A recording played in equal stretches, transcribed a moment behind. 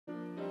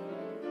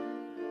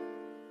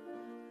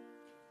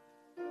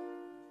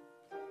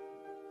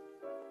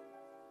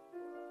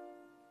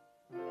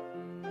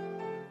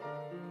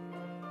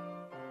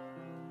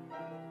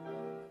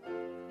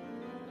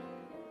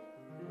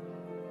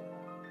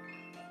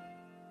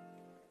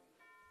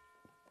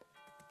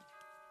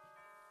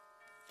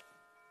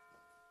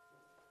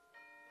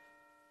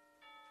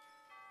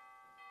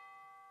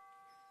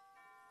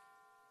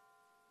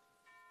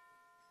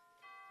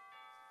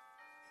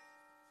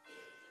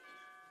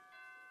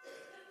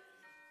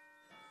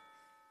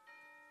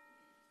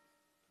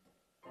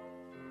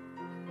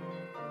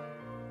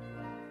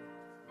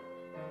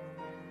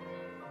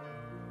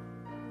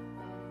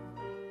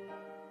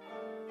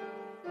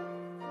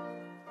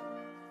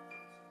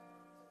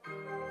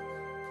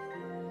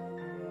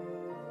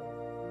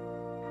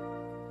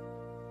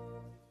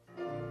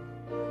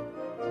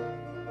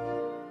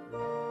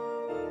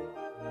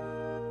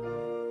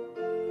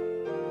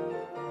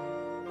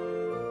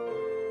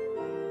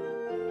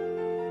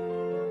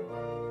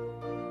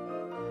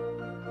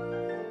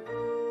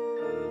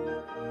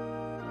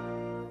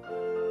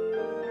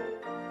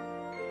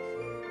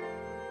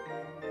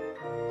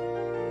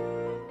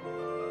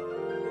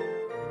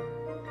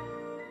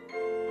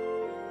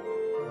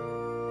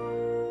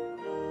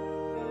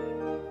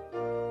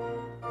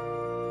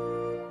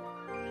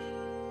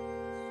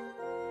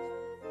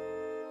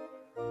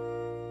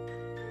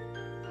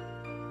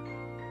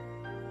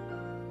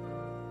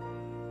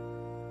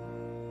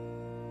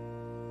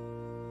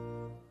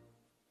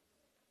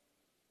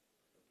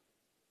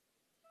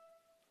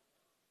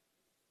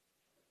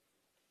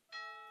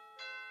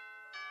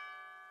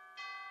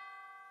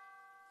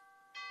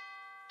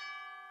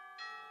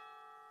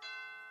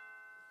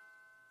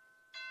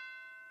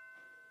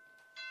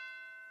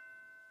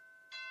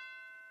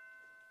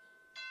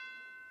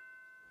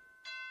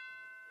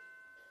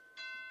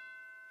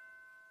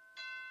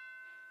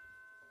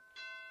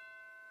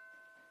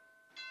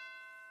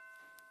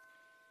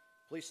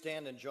Please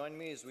stand and join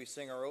me as we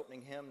sing our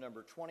opening hymn,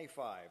 number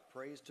 25,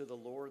 Praise to the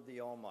Lord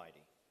the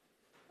Almighty.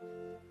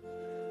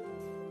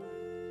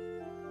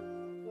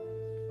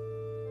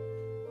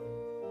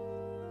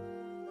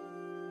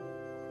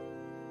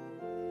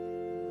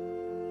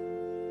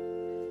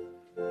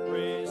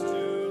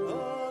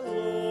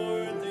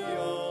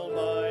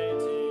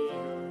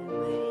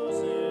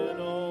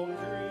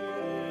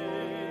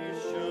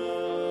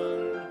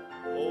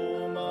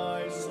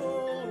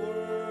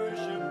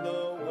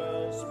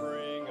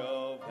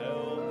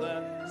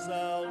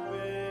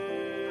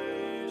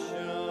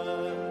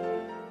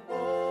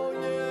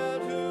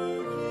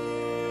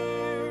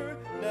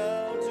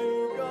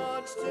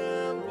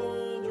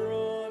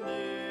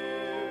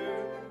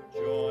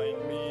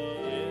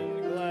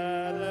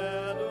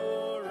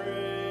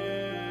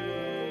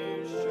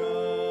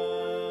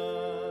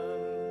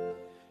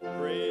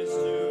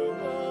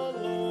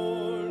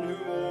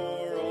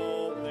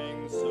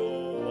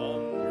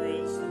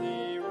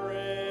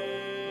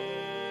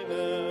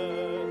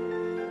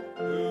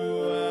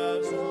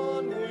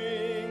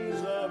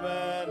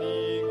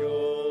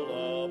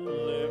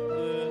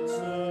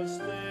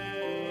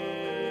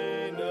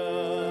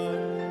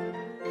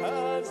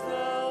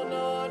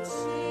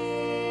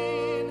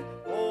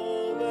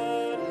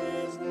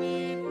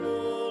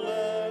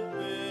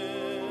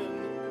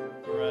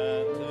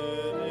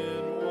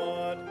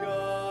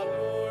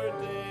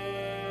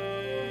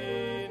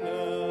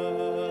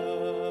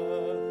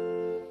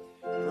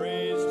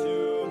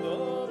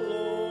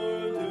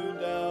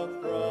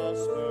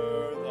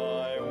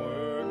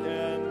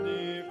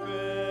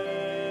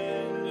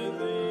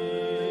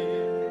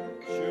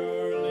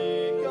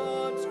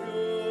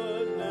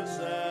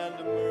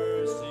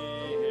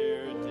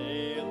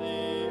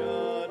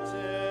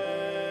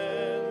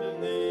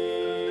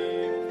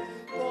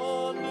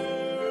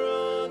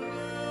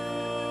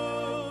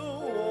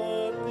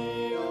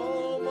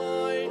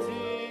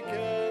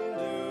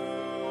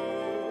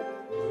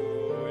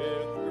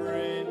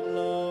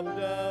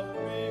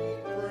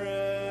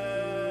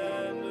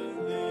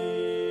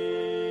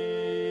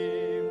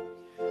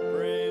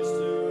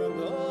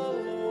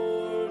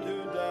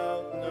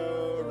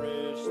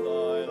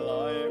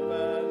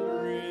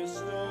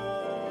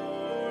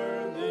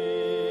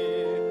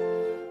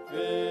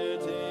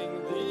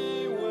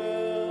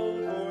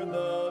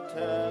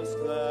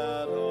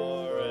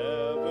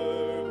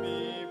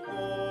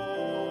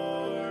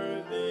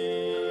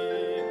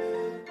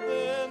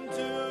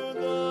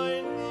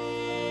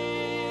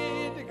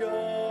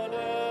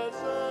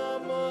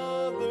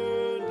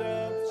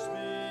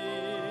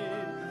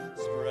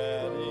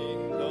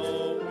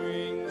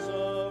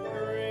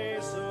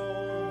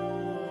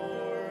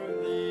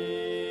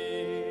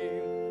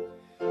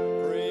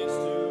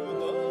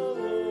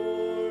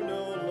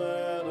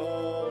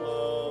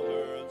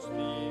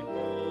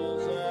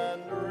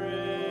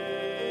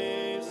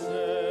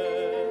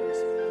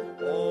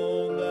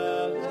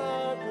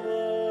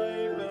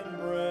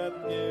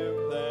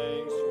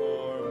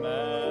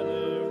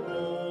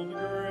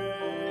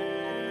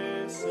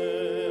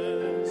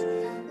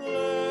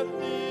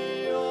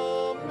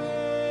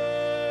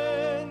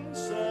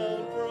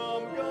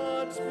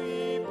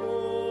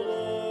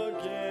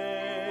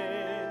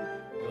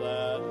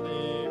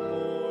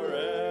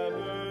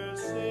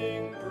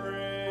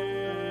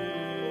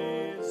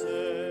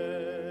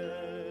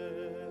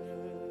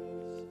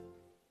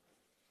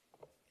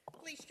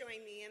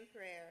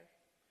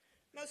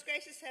 Most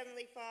gracious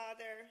Heavenly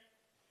Father,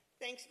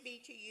 thanks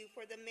be to you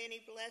for the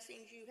many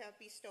blessings you have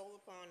bestowed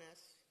upon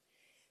us.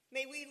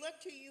 May we look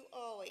to you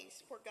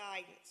always for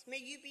guidance. May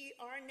you be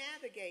our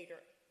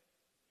navigator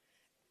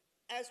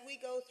as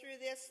we go through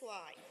this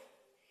life.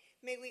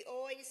 May we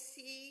always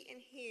see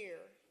and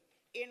hear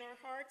in our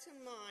hearts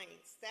and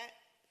minds that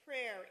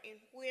prayer in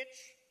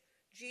which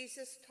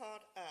Jesus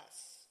taught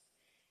us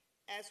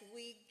as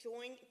we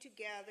join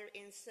together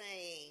in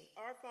saying,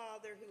 Our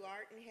Father who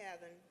art in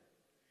heaven,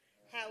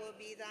 hallowed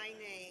be thy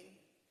name.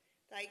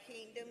 Thy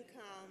kingdom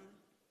come,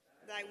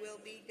 thy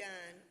will be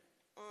done,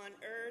 on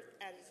earth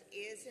as it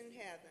is in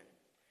heaven.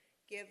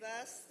 Give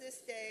us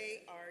this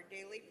day our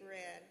daily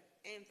bread,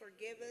 and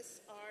forgive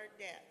us our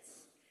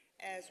debts,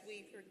 as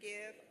we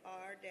forgive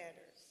our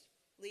debtors.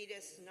 Lead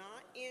us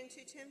not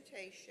into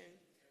temptation,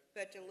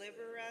 but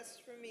deliver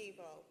us from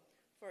evil.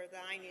 For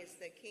thine is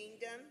the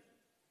kingdom,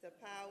 the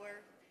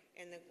power,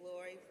 and the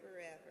glory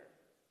forever.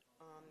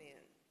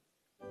 Amen.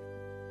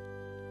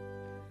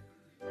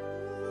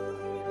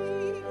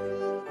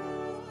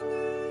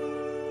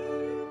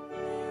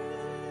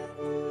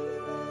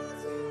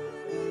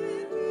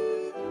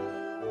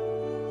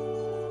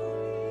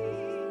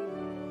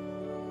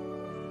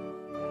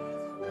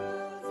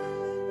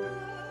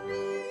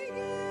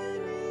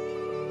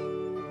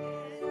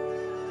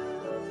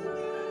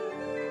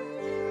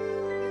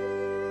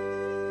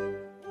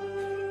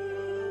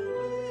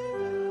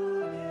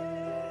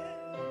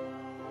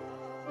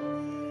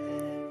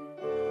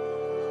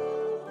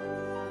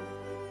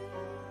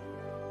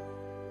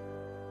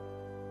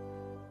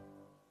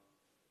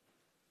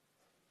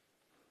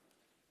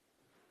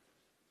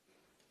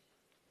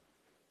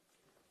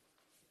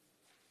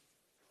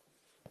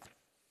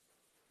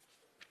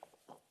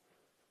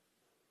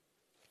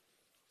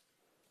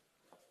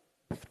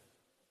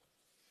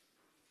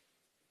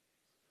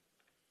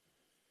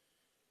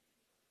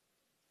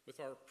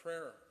 our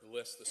prayer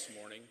list this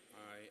morning,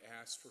 I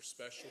asked for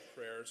special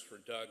prayers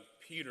for Doug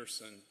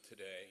Peterson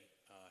today.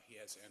 He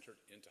has entered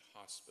into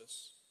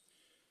hospice.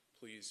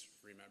 Please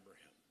remember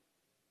him.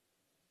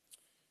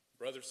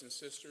 Brothers and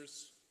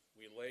sisters,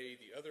 we lay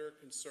the other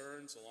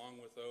concerns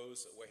along with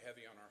those that weigh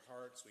heavy on our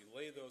hearts. We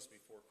lay those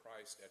before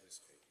Christ at his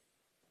feet.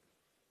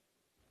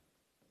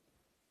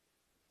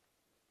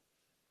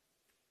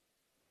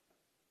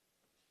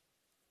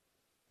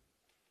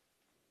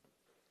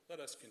 Let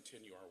us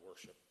continue our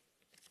worship.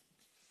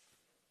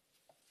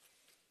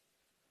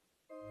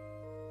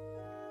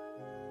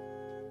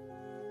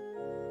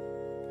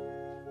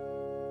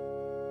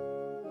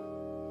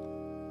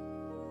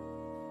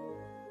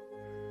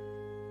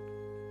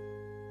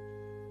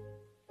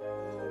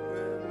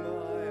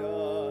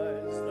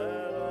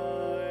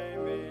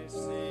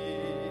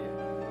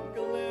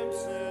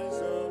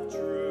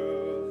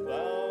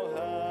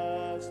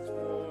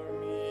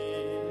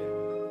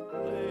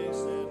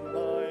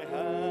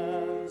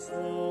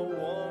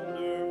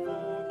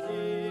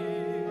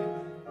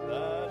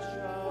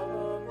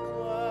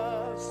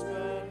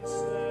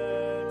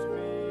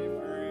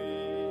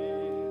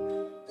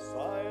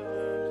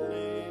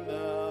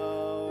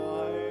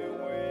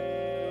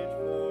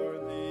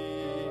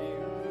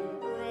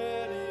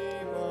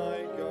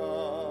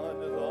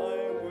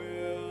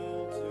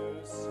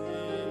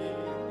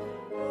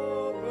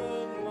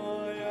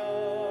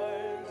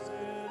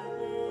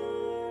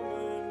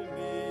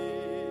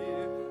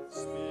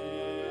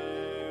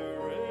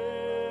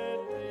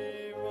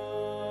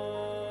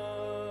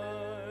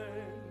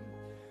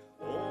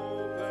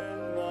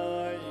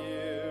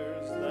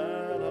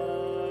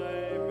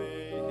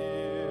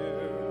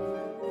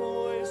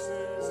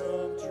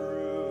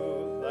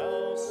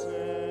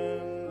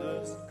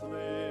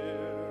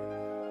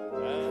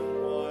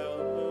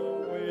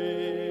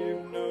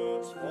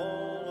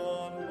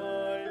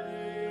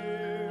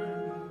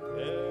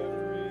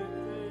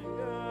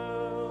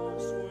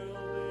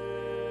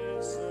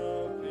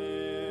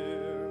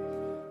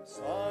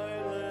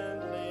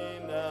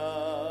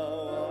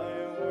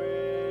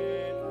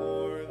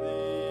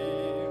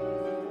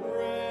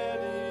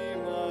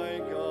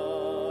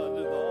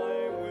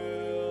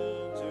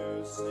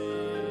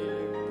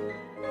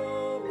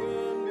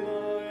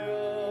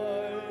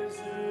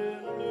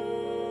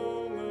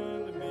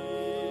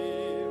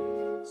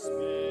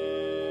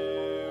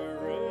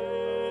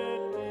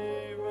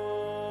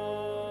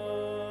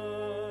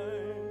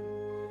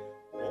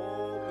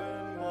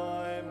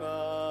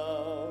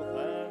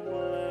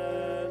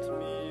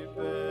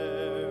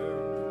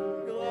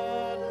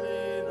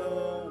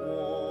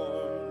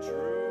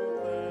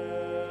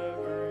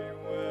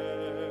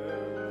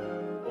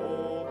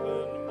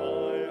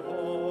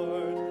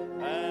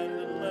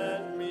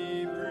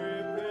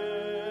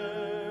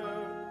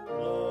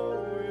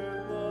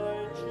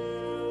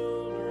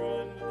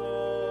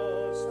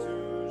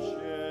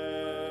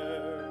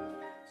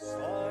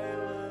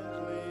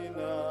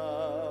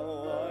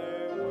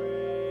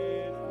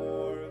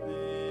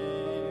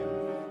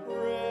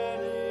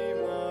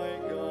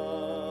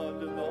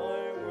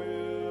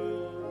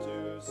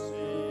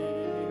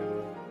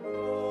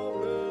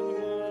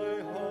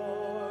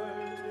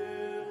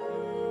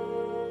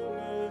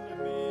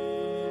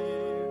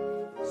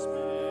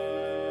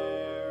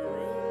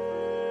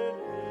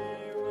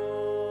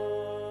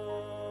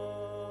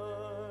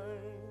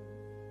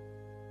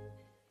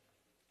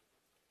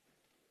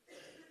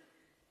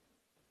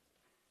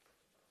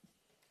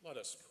 Let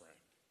us pray.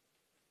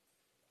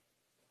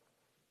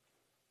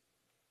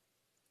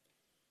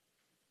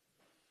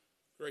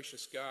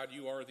 Gracious God,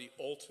 you are the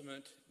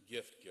ultimate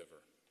gift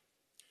giver.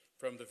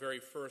 From the very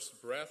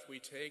first breath we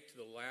take to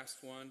the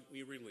last one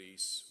we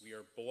release, we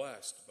are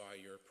blessed by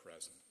your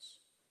presence.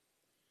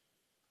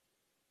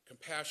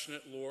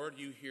 Compassionate Lord,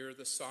 you hear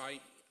the sigh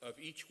of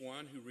each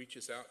one who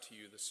reaches out to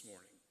you this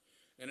morning.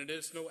 And it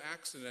is no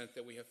accident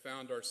that we have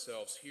found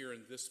ourselves here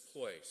in this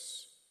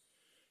place.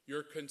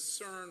 Your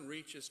concern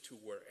reaches to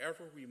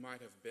wherever we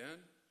might have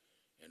been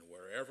and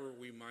wherever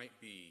we might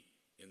be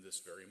in this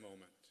very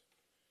moment.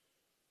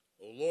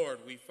 O Lord,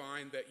 we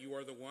find that you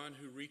are the one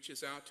who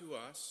reaches out to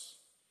us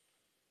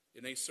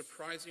in a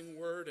surprising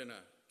word, in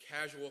a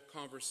casual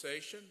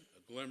conversation,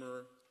 a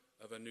glimmer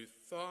of a new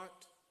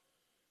thought,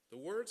 the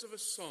words of a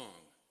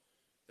song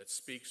that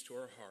speaks to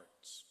our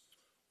hearts,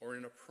 or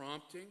in a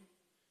prompting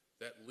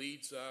that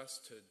leads us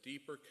to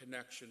deeper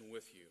connection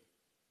with you.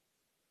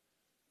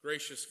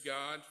 Gracious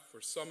God,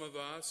 for some of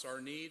us,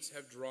 our needs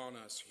have drawn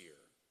us here,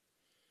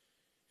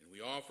 and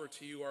we offer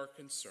to you our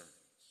concerns.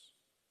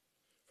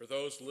 For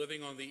those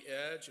living on the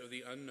edge of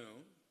the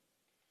unknown,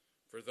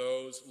 for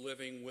those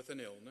living with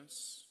an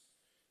illness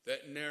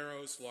that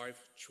narrows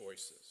life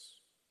choices,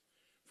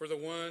 for the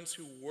ones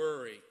who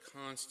worry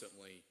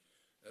constantly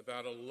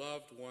about a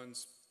loved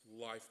one's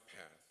life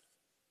path,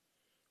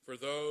 for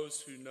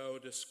those who know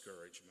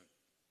discouragement.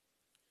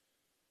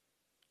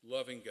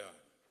 Loving God,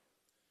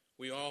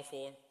 we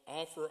offer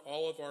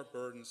all of our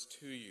burdens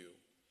to you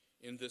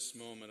in this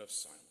moment of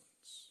silence.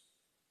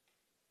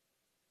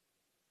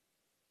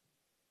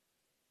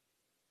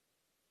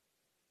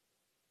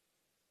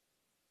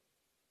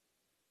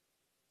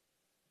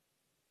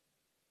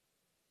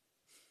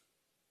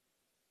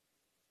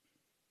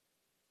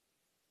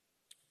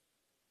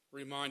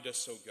 Remind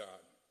us, O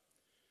God,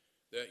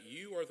 that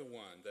you are the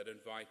one that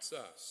invites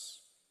us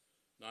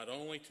not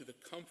only to the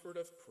comfort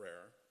of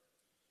prayer,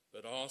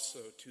 but also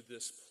to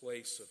this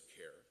place of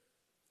care,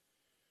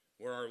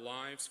 where our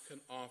lives can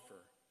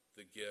offer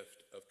the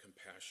gift of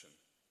compassion.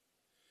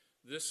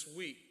 This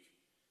week,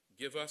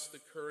 give us the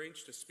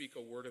courage to speak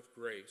a word of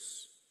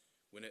grace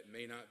when it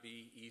may not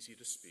be easy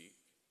to speak,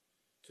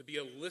 to be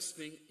a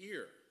listening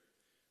ear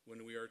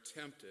when we are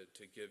tempted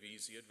to give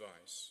easy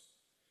advice,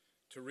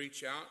 to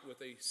reach out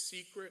with a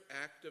secret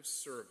act of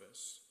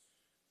service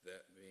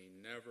that may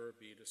never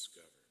be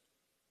discovered.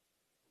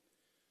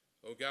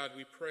 Oh God,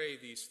 we pray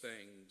these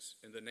things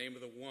in the name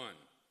of the one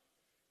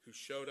who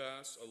showed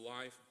us a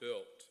life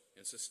built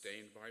and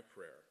sustained by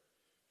prayer,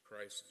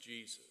 Christ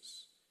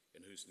Jesus,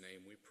 in whose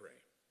name we pray.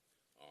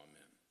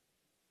 Amen.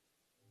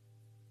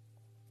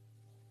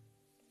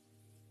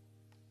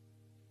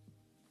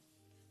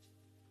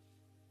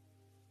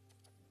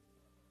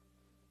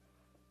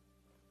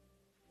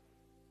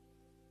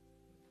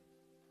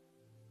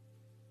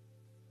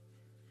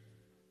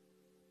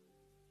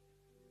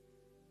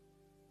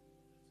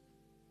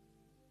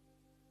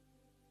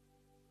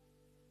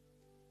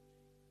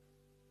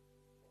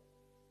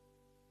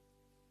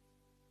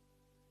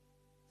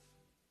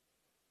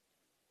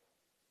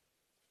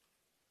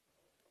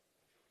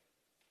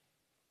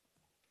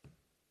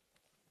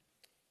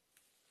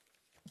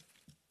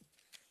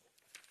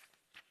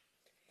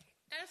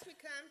 As we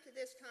come to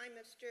this time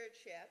of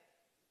stewardship,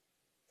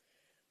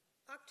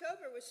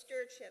 October was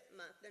Stewardship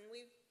Month, and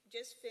we've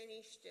just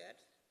finished it.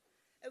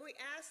 And we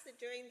ask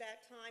that during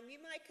that time you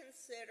might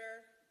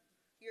consider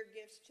your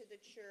gifts to the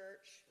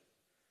church.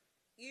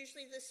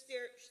 Usually the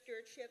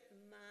Stewardship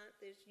Month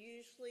is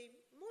usually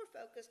more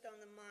focused on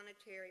the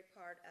monetary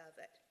part of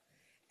it.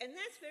 And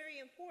that's very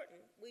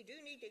important. We do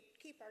need to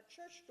keep our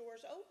church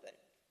doors open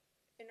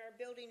and our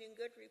building in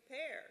good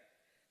repair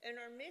and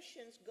our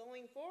missions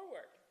going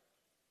forward.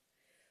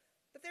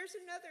 But there's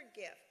another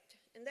gift,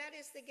 and that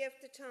is the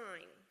gift of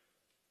time.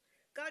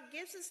 God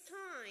gives us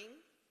time.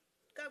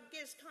 God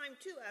gives time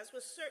to us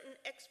with certain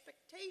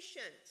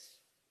expectations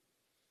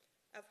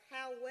of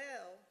how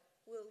well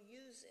we'll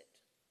use it.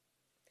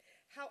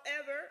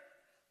 However,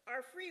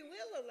 our free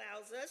will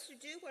allows us to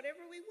do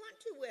whatever we want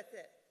to with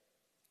it,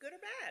 good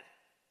or bad.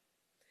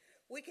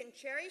 We can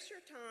cherish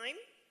our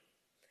time,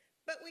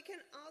 but we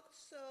can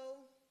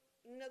also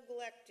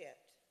neglect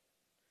it.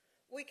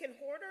 We can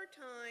hoard our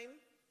time,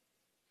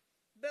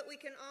 but we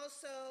can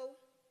also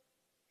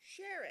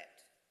share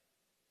it.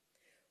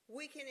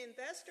 We can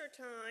invest our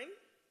time,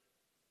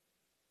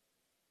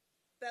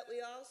 but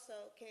we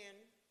also can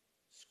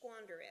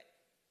squander it.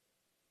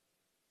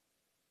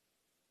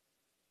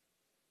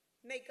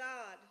 May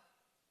God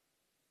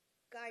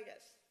guide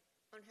us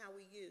on how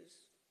we use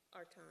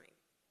our time.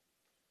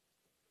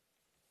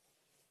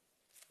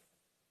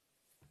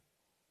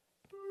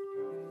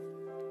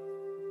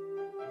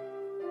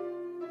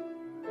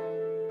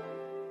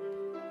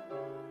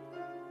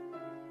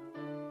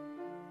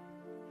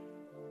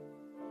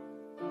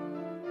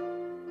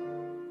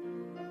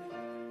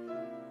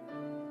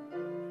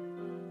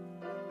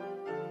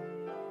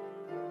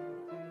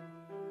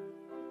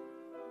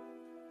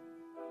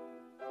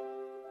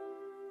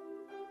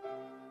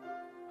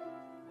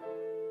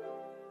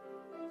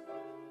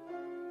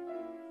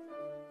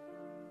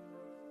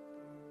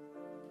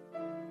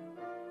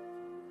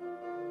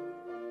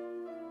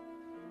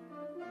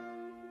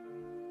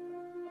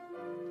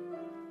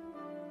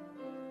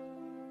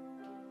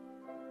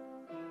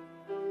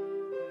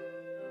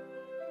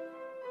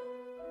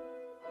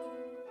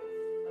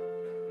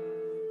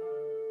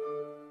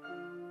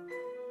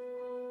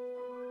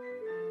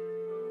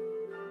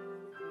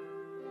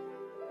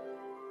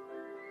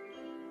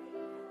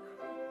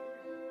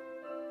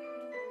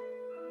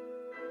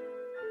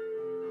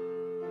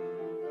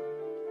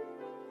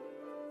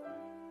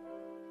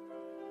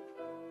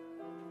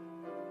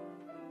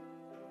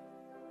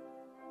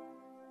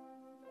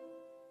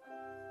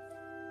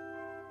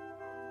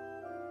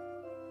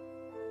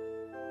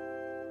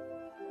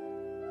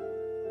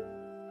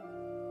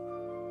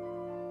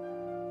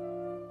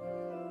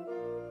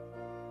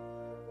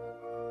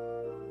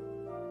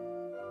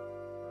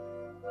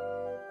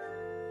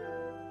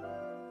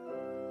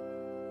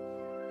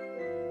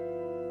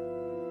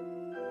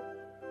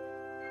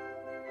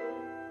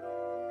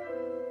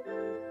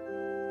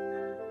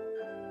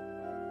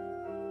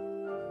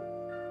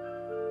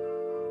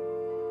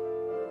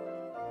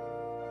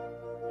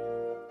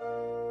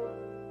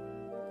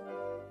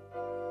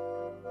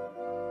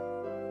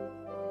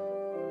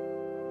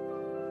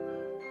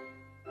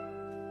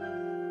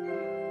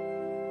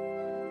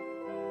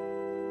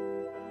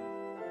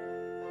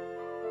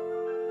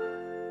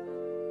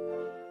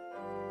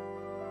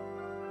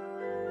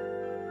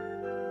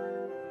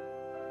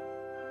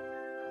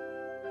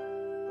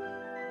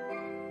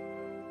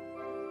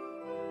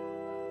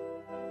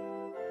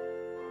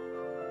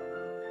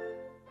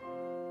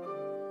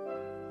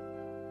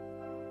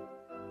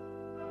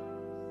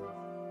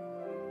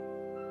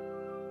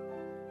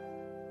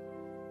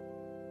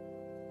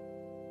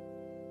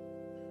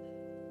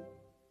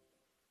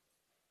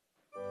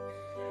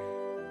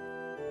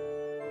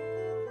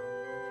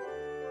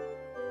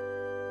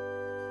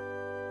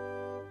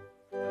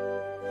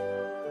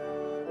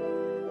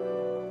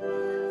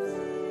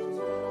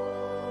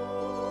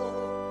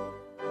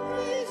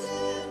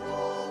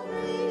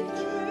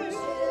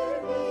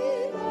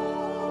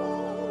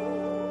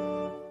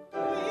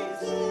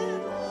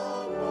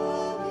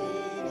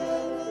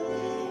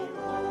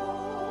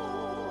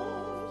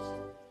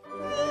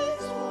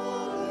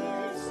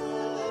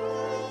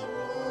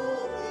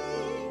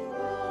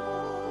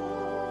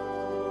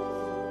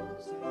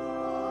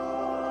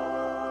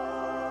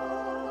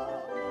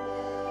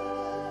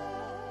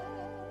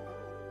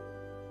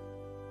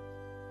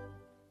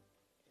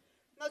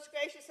 Most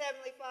gracious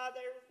Heavenly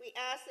Father, we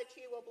ask that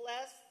you will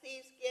bless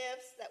these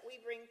gifts that we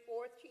bring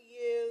forth to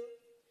you,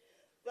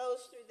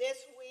 those through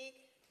this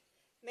week.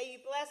 May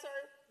you bless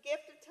our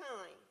gift of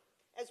time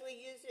as we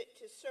use it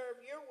to serve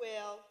your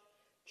will,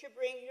 to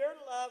bring your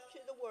love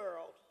to the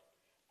world,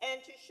 and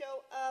to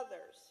show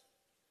others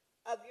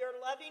of your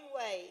loving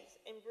ways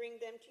and bring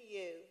them to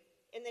you.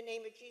 In the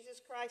name of Jesus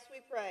Christ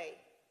we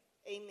pray.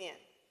 Amen.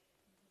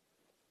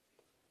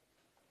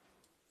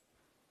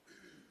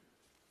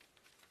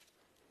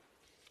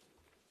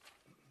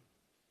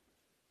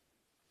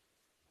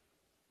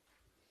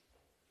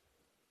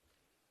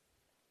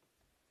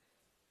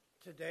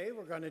 Today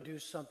we're going to do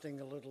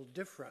something a little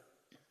different.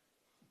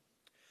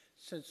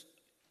 Since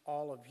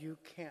all of you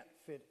can't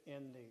fit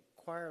in the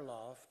choir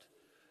loft,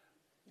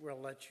 we'll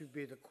let you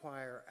be the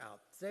choir out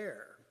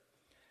there.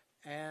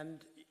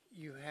 And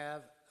you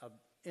have an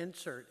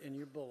insert in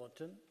your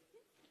bulletin.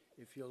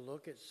 If you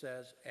look, it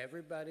says,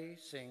 "Everybody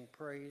sing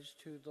praise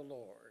to the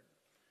Lord."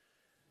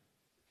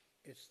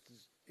 It's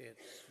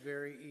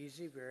very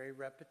easy, very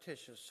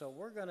repetitious. So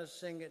we're going to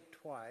sing it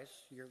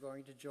twice. You're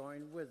going to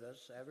join with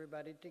us,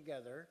 everybody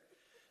together,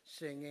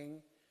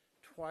 singing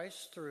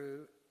twice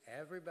through.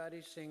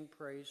 Everybody sing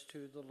praise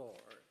to the Lord.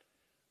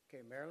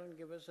 Okay, Marilyn,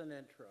 give us an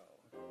intro.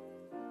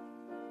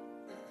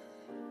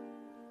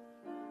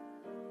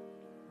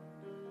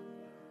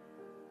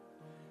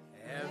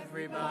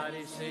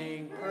 Everybody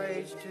sing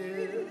praise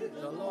to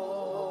the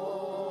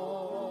Lord.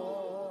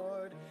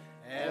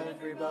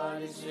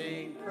 Everybody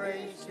sing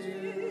praise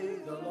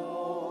to the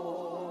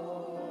Lord.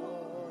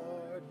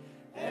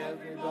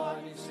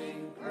 Everybody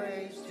sing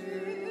praise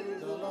to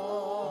the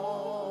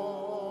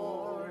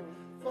Lord,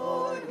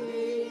 for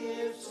he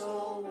is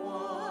so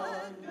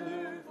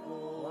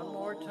wonderful. One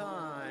more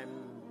time.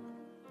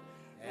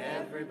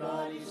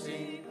 Everybody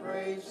sing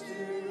praise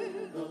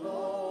to the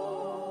Lord.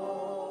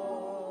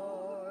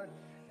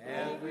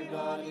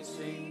 Everybody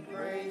sing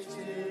praise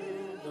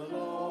to the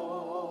Lord.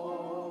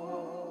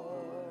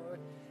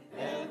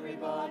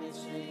 Everybody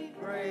sing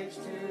praise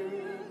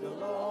to the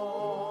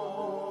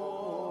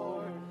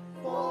Lord,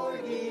 for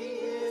he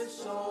is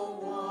so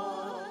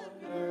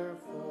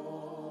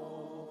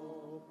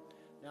wonderful.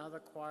 Now the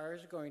choir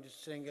is going to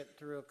sing it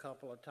through a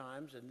couple of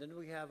times, and then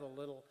we have a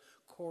little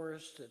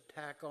chorus to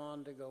tack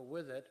on to go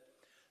with it.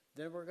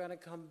 Then we're going to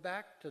come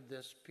back to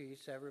this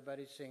piece,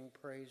 everybody sing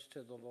praise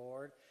to the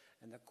Lord,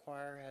 and the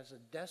choir has a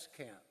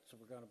descant, so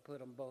we're going to put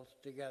them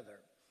both together.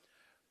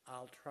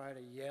 I'll try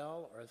to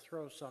yell or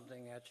throw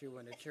something at you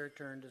when it's your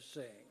turn to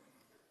sing,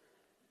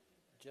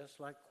 just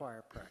like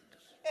choir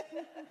practice.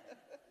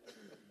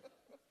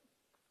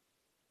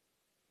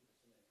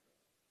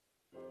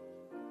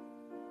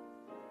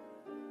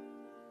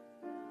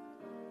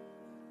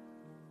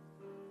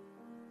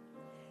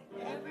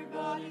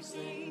 Everybody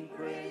sing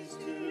praise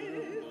to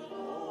the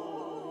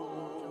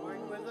Lord.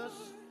 Join with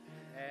us.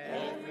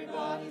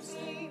 Everybody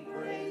sing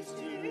praise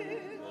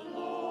to the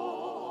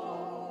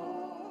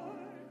Lord.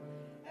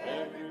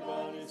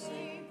 Everybody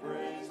sing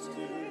praise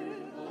to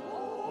the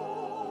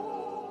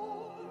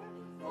Lord,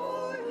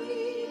 for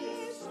he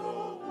is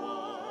so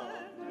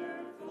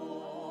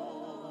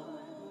wonderful.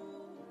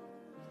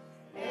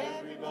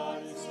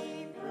 Everybody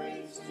sing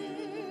praise to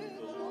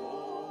the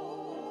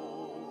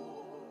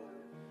Lord.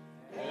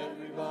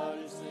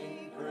 Everybody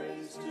sing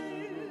praise to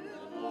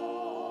the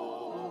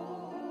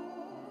Lord.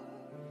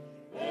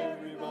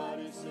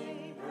 Everybody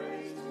sing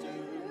praise to the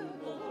Lord.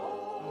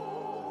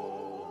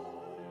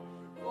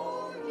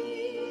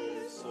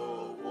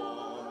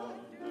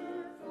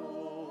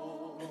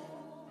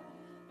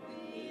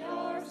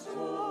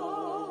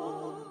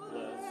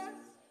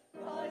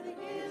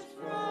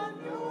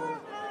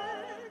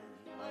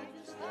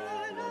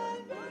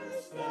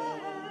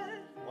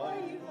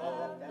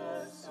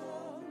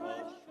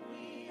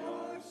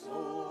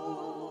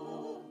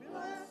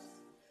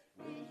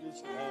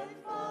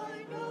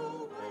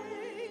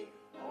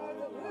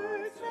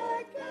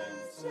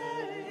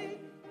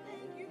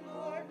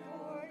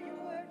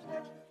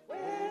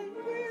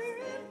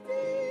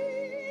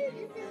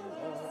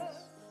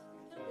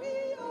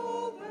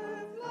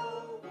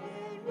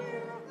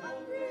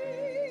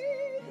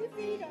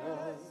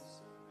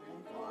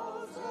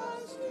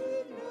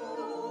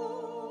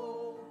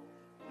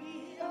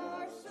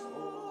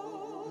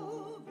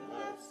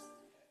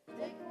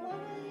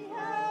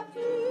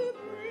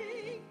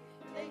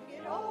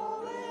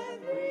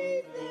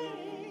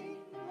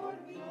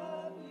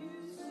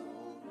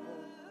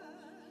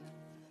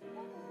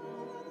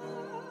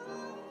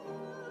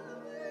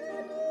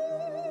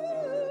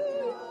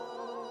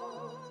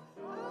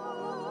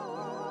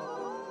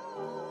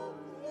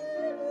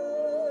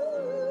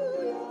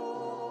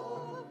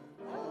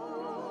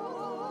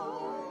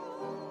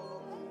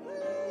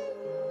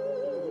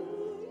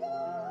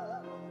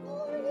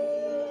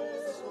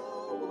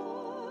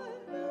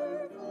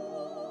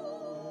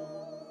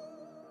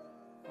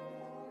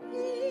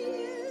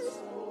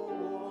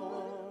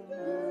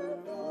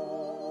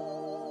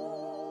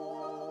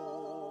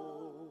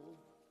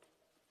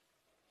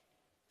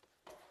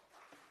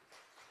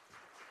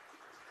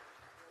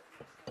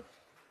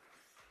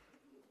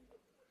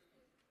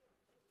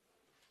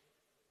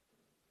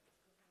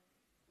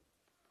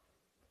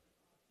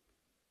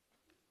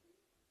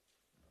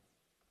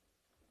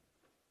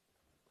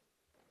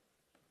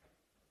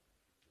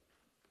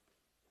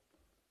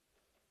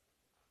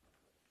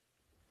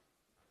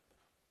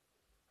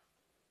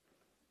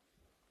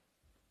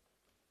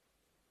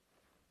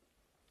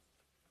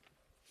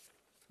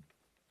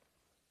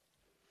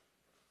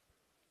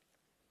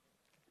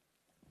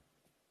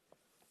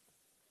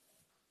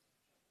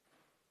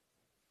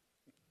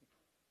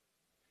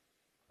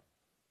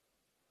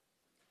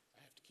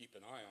 keep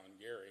an eye on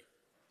Gary.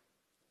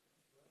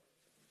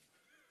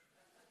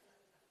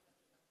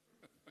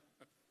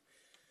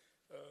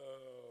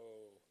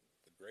 Oh,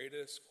 the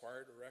greatest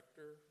choir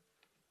director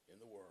in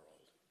the world.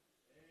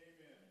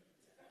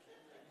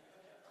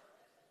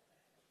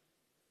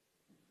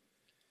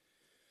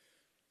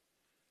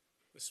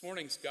 This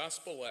morning's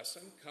gospel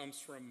lesson comes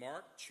from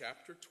Mark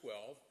chapter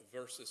 12,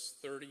 verses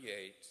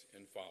 38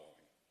 and following.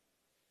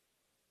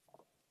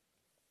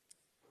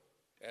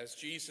 As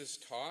Jesus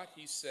taught,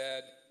 he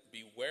said,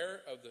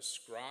 "Beware of the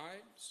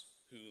scribes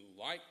who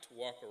like to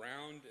walk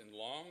around in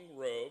long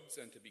robes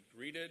and to be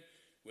greeted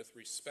with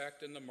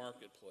respect in the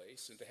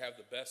marketplace and to have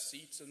the best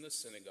seats in the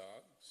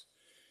synagogues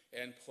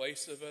and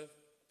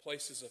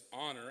places of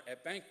honor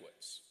at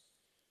banquets.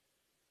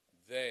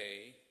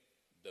 They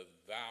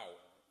devour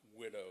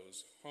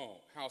widows'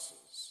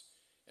 houses,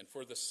 and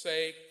for the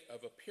sake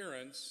of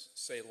appearance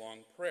say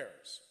long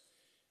prayers.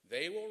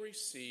 They will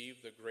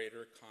receive the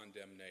greater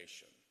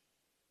condemnation."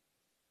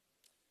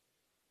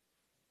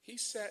 He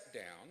sat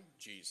down,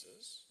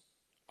 Jesus,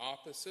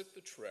 opposite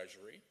the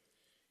treasury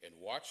and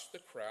watched the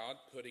crowd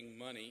putting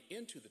money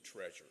into the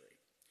treasury.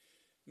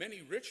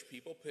 Many rich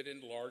people put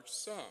in large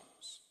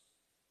sums.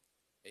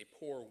 A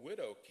poor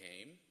widow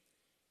came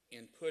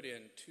and put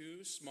in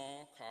 2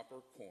 small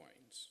copper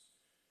coins,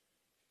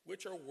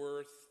 which are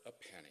worth a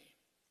penny.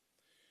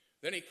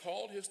 Then he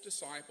called his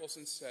disciples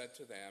and said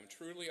to them,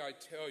 "Truly I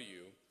tell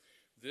you,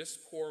 this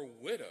poor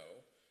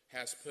widow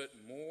has put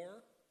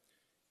more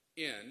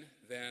in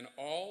than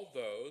all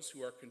those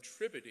who are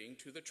contributing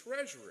to the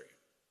treasury.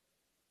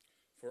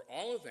 For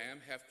all of them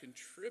have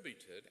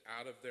contributed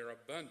out of their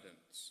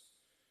abundance,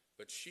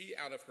 but she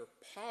out of her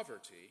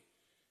poverty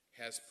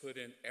has put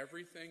in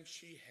everything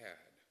she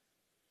had,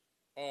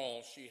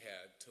 all she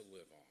had to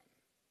live on."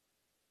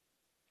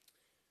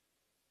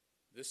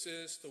 This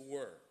is the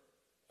word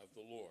of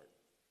the Lord.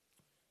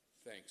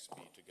 Thanks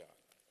be to God.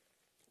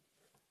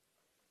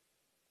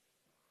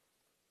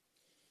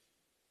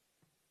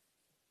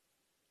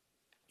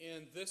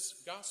 In this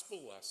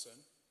gospel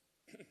lesson,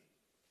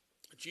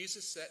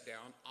 Jesus sat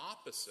down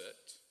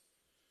opposite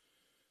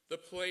the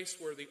place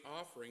where the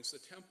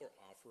temple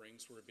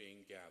offerings were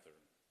being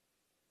gathered.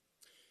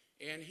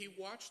 And he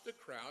watched the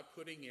crowd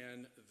putting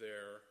in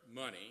their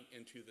money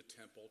into the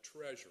temple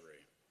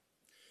treasury.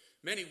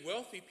 Many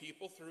wealthy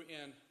people threw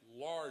in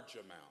large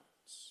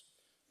amounts,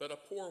 but a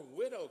poor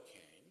widow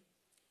came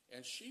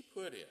and she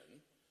put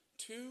in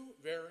 2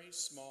 very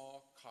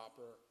small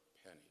copper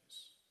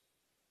pennies,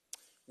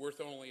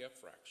 worth only a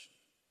fraction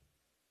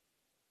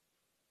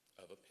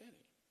of a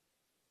penny.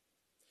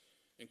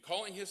 And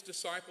calling his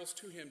disciples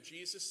to him,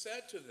 Jesus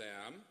said to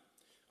them,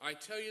 "I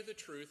tell you the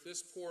truth,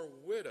 this poor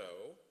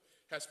widow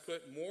has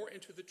put more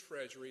into the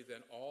treasury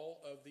than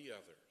all of the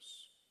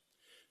others.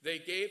 They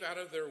gave out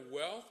of their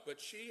wealth, but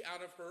she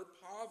out of her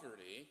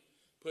poverty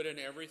put in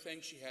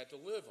everything she had to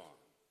live on."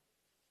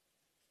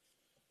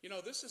 You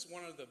know, this is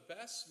one of the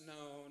best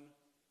known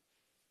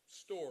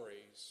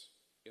stories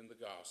in the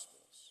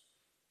Gospels,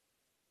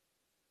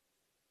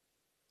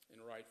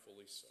 and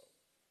rightfully so.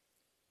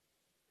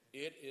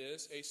 It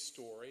is a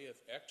story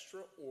of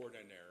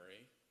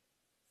extraordinary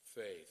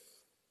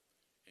faith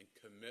and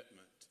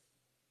commitment.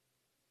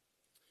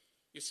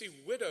 You see,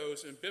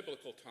 widows in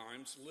biblical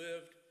times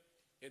lived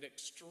in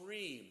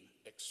extreme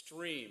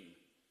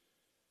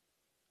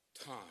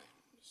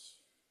times.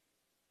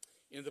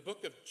 In the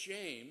book of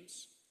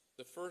James,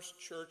 the first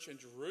church in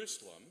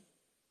Jerusalem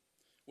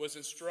was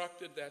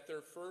instructed that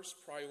their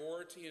first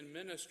priority in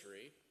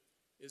ministry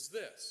is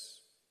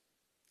this: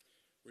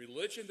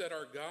 religion that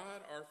our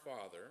God, our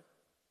Father,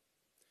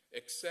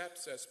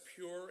 accepts as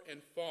pure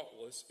and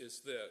faultless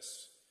is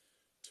this: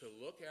 to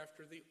look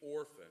after the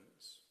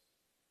orphans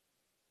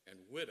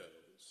and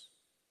widows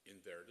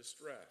in their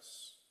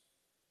distress.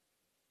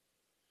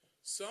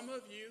 Some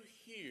of you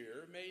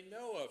here may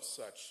know of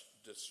such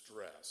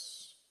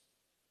distress.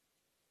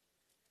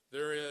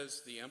 There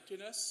is the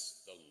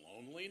emptiness, the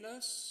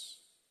loneliness,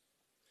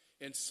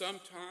 and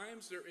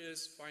sometimes there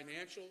is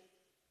financial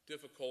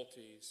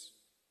difficulties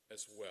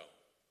as well.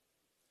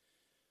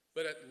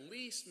 But at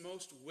least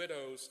most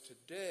widows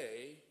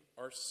today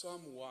are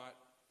somewhat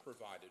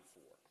provided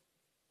for.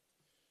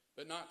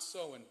 But not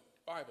so in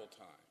Bible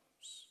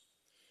times.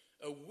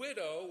 A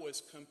widow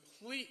was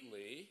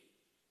completely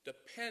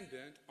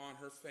dependent on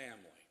her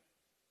family.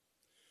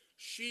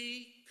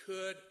 She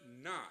could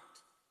not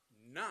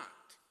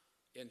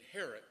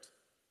inherit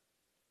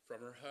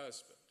from her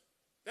husband.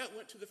 That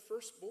went to the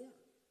firstborn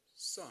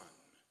son.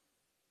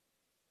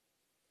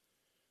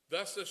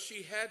 Thus, if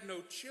she had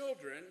no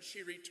children,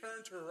 she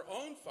returned to her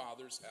own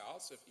father's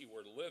house if he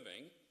were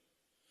living.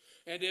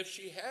 And if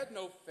she had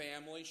no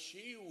family,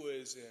 she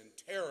was in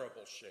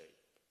terrible shape.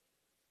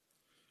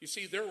 You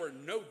see, there were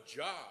no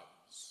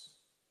jobs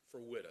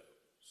for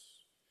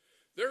widows.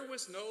 There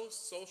was no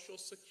social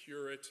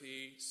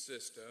security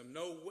system,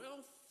 no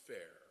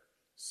welfare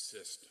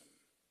system.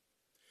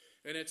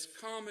 And it's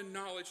common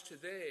knowledge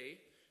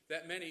today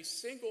that many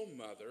single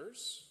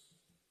mothers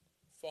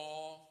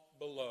fall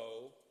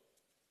below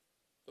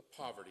the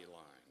poverty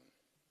line.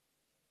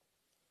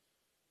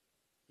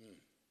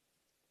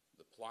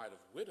 plight of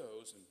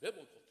widows in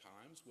biblical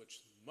times,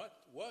 which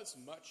was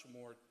much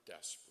more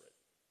desperate.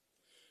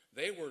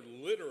 They were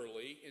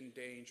literally in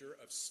danger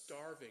of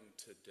starving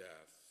to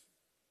death.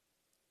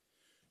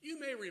 You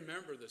may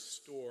remember the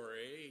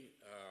story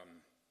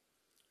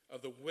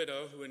of the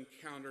widow who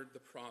encountered the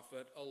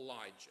prophet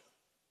Elijah.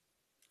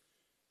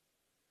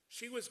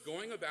 She was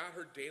going about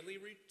her daily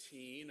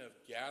routine of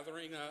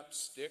gathering up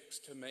sticks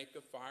to make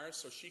a fire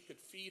so she could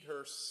feed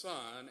her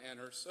son and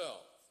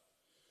herself.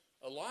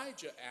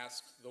 Elijah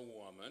asked the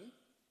woman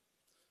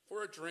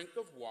for a drink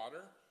of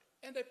water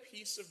and a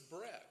piece of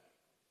bread.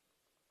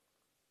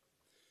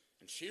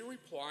 And she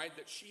replied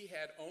that she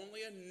had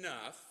only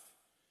enough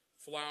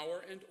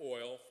flour and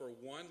oil for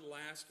one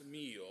last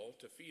meal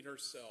to feed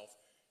herself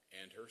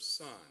and her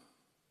son.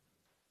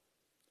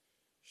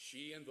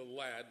 She and the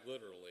lad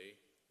literally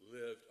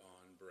lived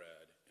on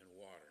bread and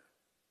water,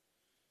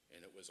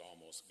 and it was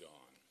almost gone.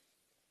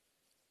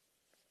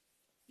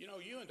 You know,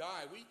 you and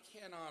I, we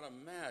cannot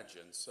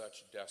imagine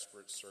such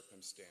desperate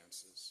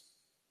circumstances.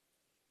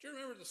 Do you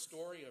remember the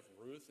story of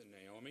Ruth and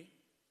Naomi?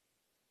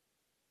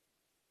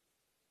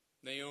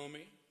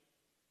 Naomi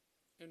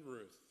and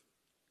Ruth,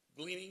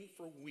 gleaning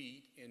for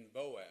wheat in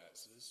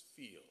Boaz's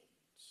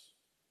fields.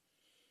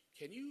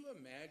 Can you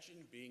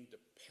imagine being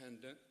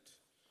dependent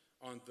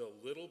on the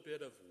little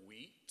bit of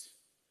wheat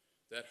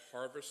that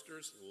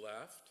harvesters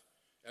left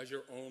as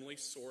your only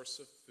source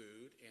of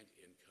food and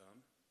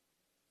income?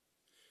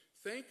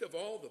 Think of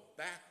all the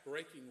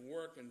back-breaking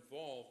work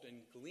involved in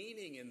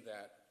gleaning in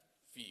that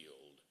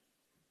field.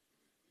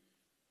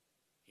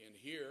 And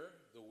here,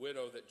 the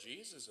widow that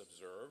Jesus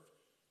observed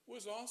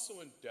was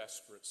also in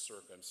desperate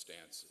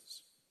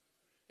circumstances.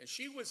 And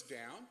she was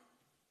down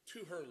to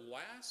her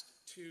last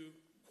 2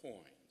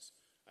 coins,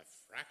 a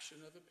fraction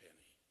of a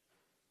penny.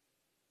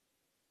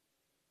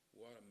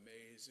 What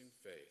amazing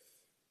faith.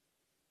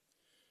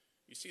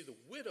 You see, the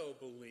widow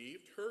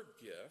believed her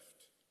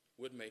gift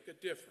would make a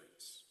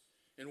difference.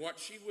 And what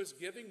she was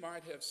giving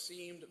might have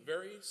seemed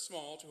very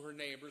small to her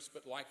neighbors,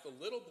 but like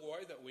the little boy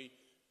that we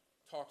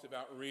talked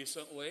about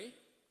recently,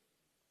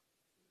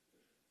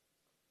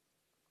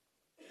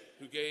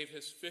 who gave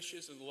his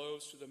fishes and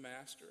loaves to the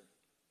master,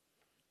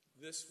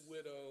 this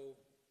widow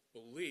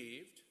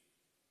believed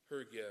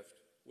her gift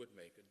would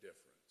make a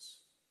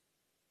difference.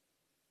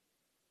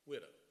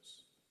 Widows.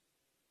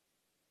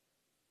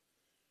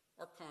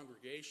 Our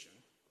congregation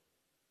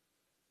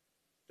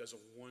does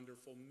a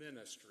wonderful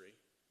ministry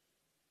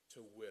to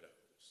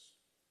widows,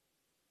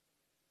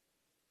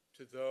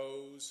 to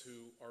those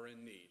who are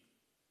in need.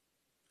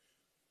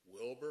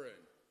 Wilbur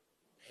and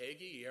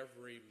Peggy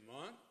every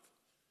month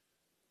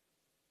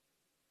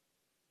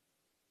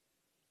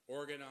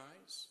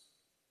organize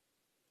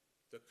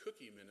the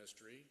cookie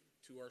ministry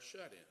to our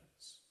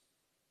shut-ins.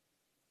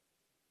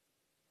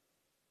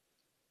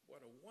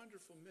 What a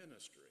wonderful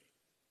ministry.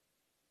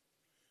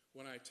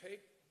 When I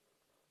take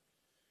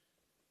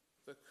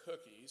the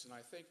cookies, and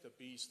I think the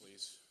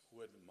Beasleys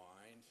wouldn't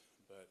mind,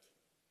 but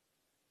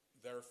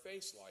their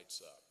face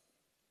lights up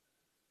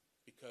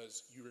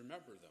because you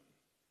remember them.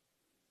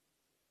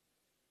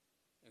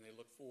 And they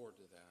look forward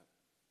to that.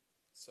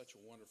 Such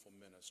a wonderful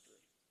ministry.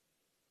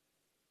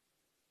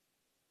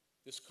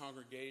 This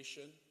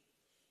congregation,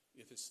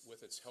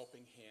 with its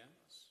helping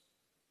hands,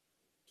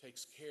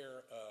 takes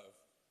care of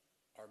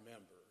our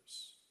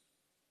members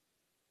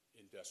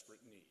in desperate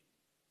need.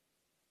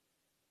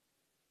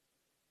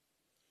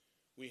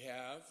 We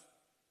have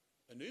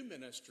a new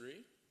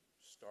ministry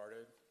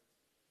started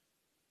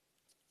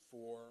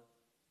for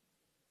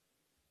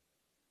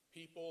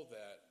people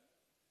that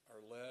are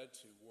led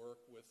to work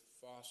with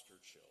foster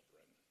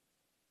children.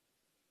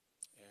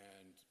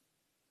 And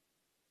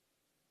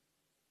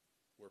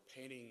we're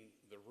painting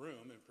the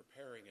room and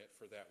preparing it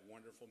for that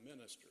wonderful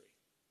ministry.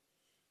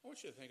 I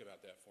want you to think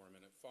about that for a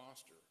minute.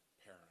 Foster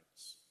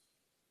parents.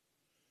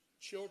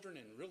 Children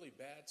in really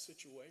bad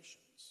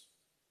situations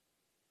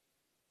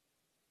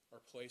are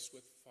placed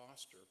with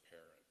foster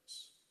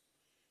parents.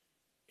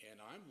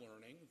 And I'm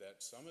learning that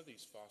some of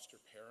these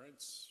foster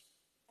parents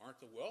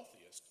aren't the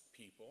wealthiest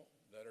people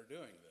that are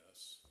doing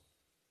this.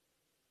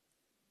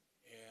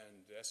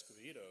 And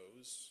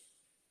Escobedo's,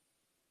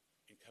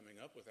 in coming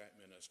up with that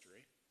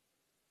ministry,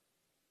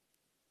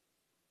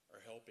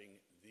 are helping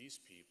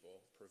these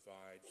people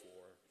provide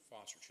for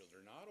foster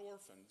children, not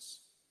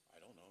orphans.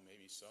 I don't know,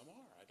 maybe some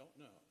are, I don't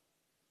know.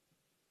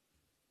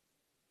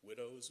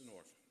 Widows and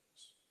orphans.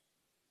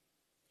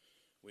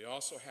 We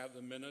also have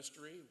the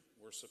ministry,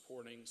 we're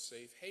supporting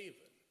Safe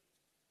Haven.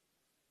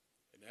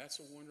 And that's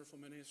a wonderful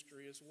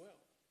ministry as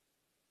well.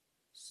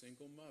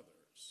 Single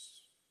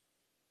mothers.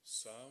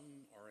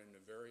 Some are in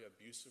very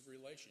abusive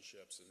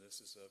relationships, and this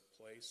is a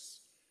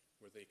place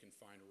where they can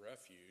find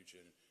refuge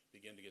and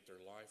begin to get their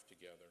life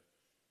together.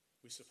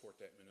 We support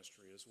that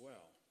ministry as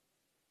well.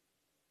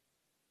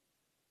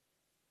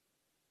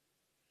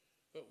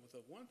 But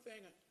the one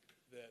thing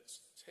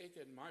that's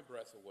taken my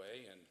breath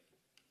away in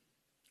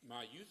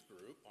my youth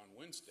group on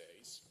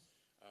Wednesdays,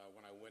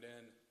 when I went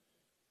in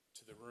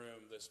to the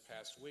room this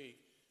past week,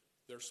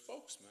 their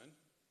spokesman,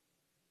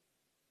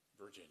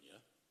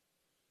 Virginia,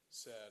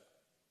 said,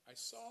 I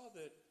saw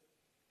that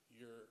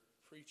you're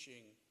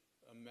preaching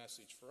a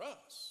message for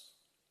us,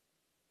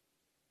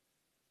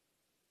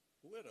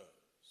 widows.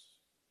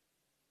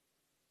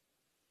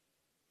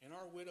 And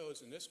our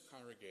widows in this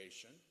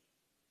congregation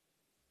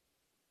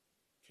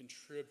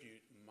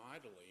contribute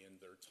mightily in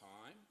their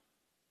time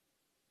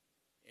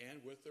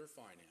and with their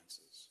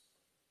finances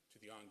to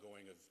the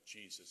ongoing of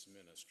Jesus'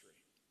 ministry.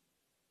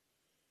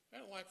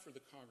 I'd like for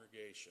the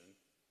congregation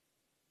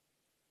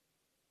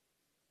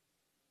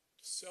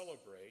to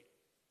celebrate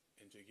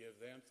and to give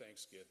them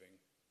thanksgiving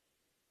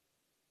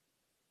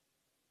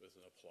with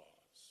an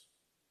applause.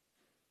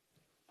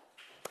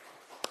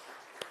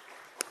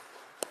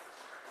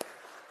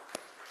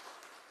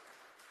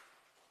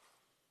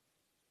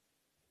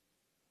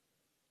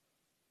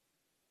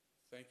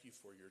 Thank you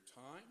for your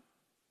time.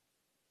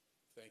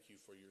 Thank you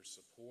for your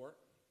support.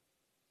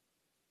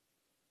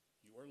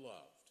 You are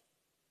loved.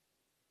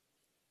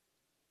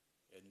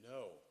 And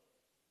know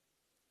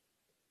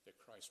that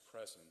Christ's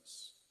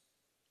presence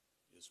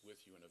is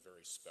with you in a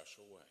very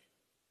special way.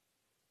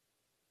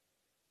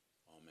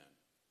 Amen.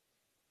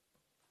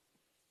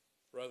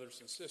 Brothers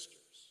and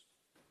sisters,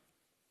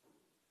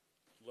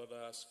 let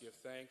us give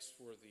thanks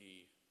for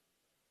the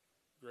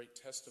great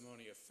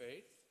testimony of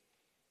faith,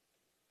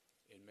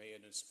 and may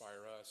it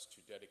inspire us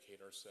to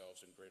dedicate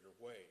ourselves in greater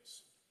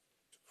ways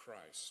to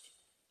Christ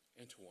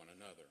and to one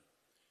another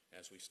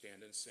as we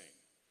stand and sing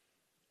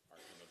our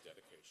hymn of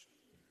dedication.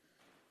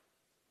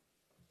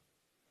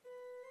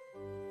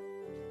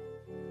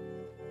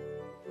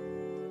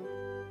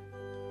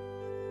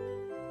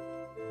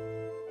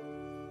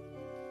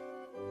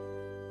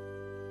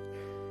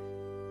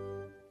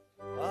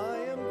 I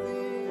am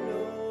thee, O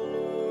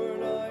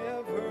Lord, I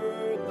have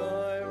heard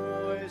thy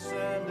voice,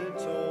 and it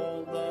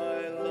told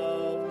thy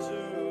love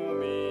to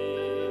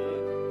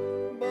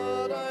me.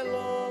 But I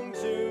long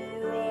to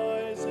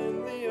rise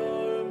in the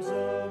arms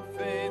of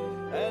faith,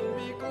 and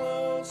be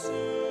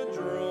closer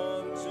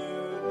drawn to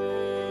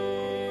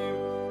thee.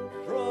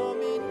 Draw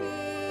me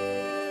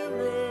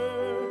nearer,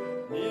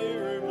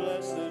 nearer,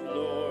 blessed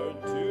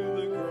Lord, to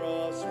the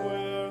cross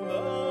where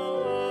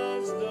thou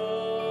hast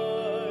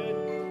died.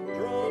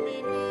 Draw me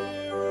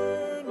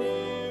nearer,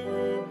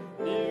 nearer,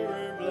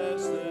 nearer,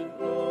 blessed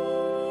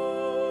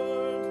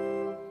Lord,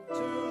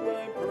 to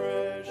thy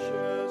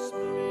precious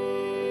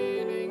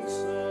bleeding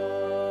side.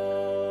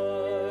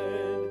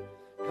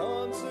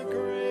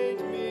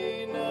 Consecrate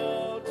me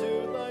now to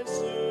thy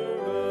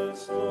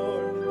service,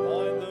 Lord,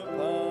 by the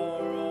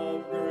power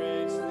of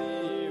grace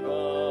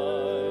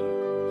divine.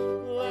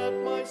 Let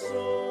my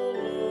soul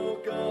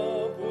look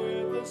up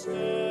with a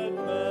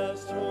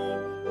steadfast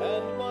hope,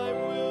 and my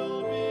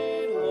will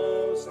be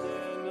lost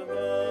in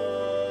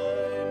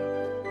thine.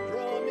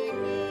 Draw me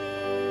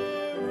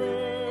nearer,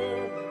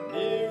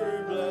 nearer,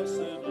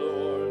 blessed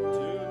Lord,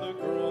 to the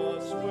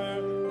cross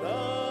where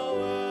thou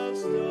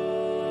hast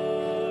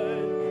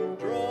died.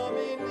 Draw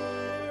me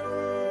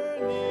nearer,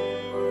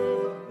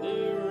 nearer,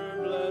 nearer,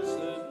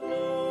 blessed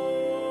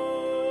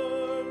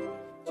Lord,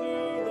 to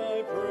thy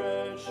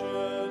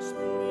precious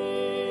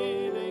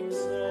bleeding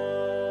side.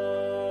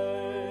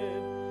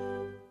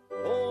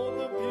 Oh,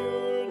 the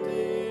pure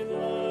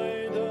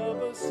delight of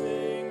a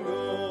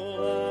single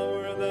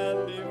hour that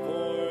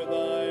before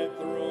thy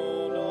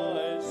throne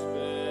I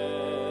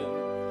spend,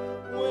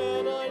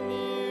 when I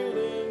kneel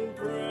in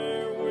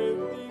prayer with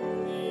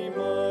thee,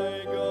 my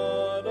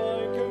God, I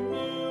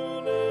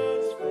commune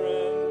as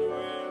friend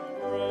with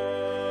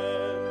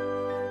friend.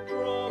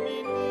 Draw me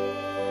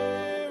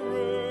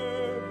nearer,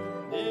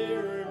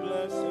 nearer,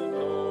 blessed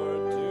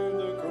Lord, to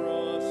the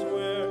cross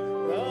where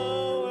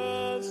thou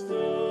hast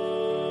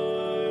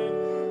died.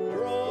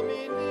 Draw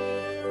me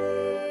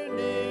nearer,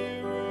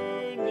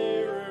 nearer,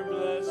 nearer,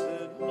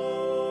 blessed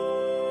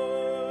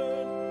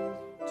Lord,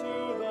 to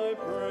thy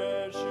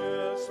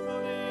precious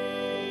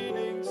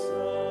bleeding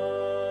side.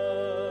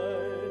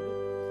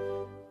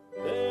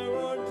 There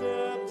are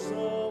depths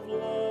of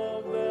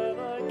love that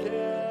I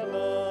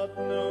cannot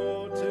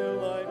know till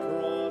I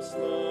cross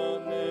the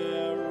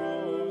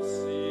narrow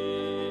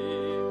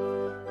sea.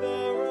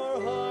 There are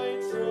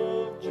heights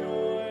of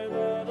joy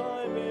that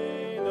I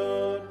may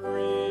not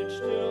reach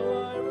till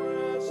I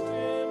rest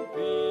in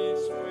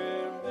peace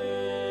with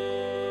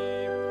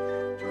thee.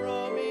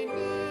 Draw me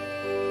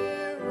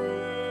nearer,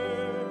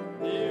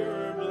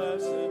 nearer,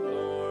 blessed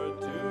Lord,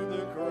 to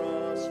the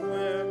cross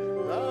where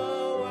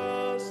thou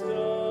hast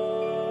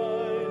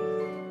died.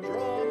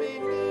 Draw me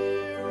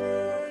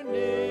nearer,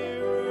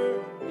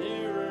 nearer,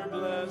 nearer,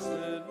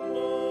 blessed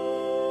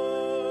Lord,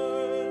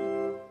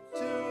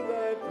 to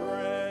thy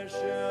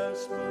precious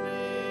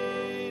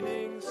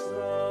bleeding side.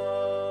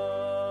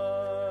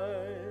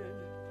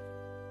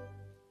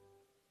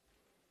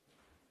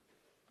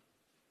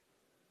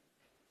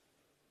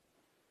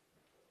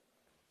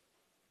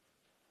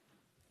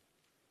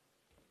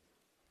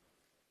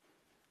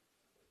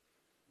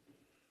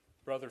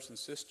 Brothers and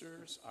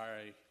sisters,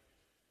 I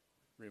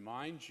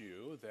remind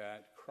you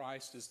that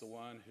Christ is the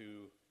one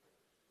who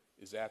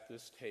is at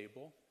this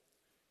table,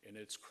 and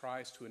it's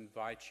Christ who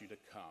invites you to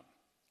come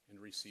and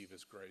receive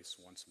his grace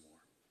once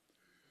more.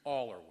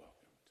 All are welcomed.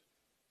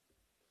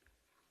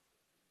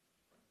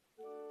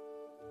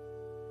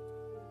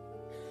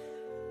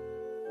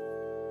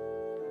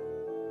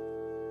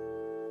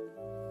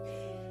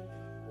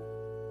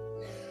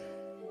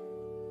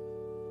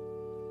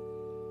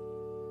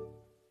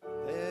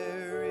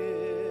 There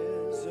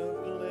is a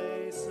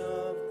place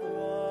of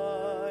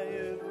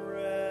quiet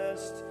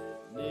rest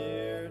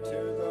near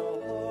to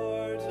the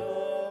heart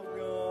of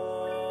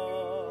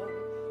God,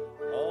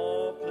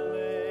 a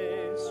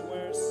place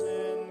where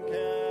sin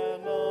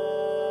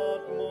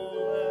cannot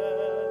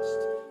molest,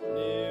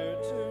 near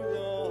to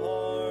the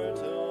heart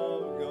of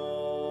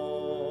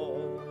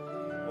God.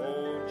 O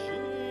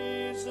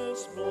Jesus,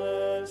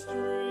 blessed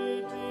Redeemer,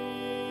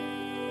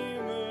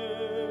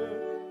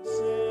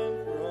 sent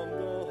from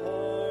the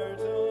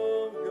heart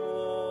of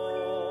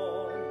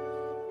God,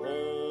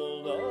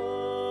 hold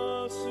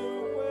us who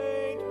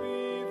wait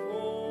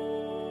before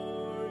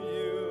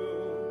you,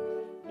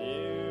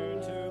 near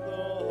to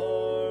the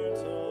heart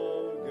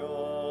of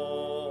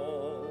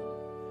God.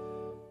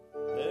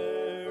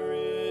 There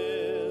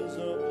is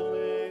a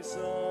place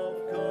of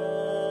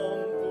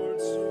comfort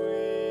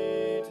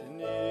sweet,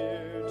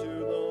 near to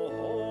the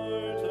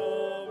heart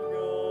of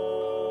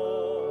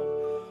God,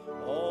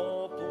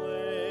 a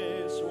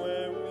place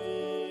where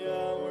we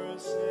our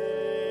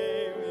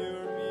Savior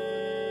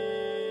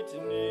meet,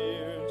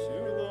 near to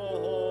the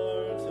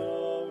heart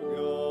of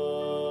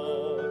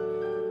God.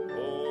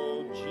 O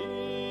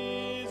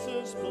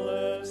Jesus,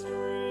 blessed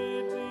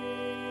Redeemer,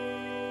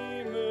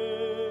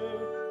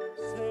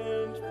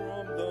 sent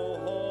from the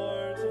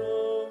heart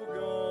of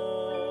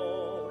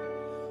God,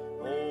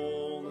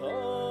 hold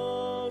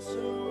us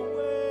who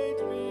wait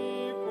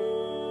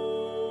before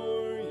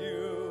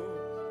you,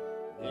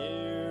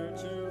 near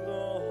to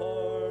the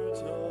heart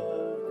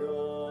of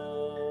God.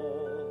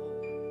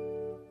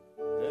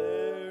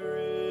 There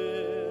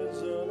is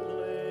a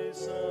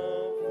place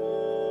of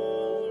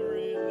full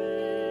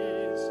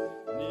release,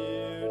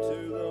 near to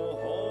the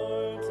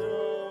heart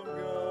of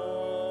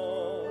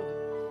God,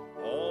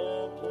 a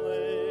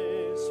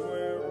place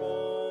where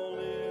all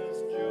is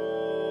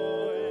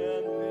joy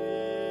and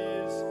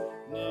peace,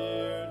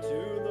 near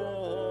to the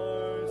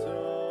heart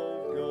of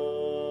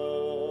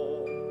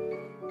God.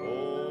 O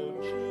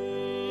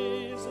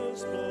Jesus,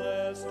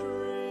 blessed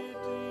Redeemer,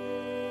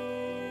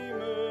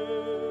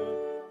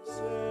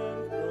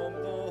 sent from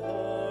the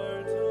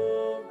heart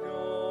of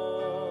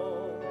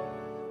God,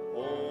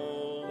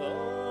 hold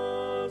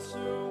us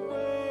who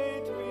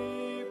wait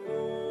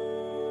before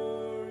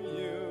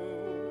you,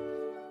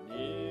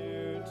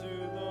 near to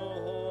the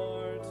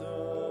heart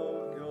of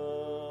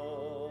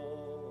God.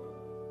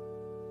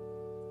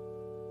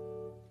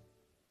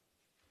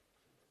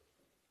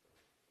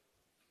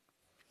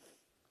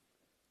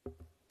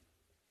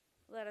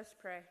 Let us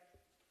pray.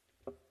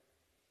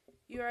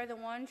 You are the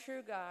one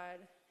true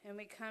God, and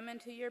we come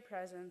into your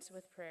presence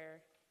with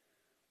prayer.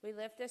 We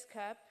lift this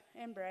cup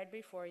and bread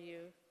before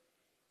you,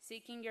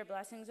 seeking your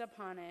blessings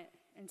upon it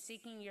and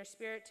seeking your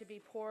Spirit to be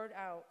poured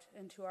out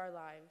into our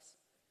lives.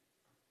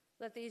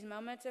 Let these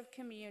moments of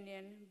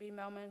communion be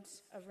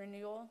moments of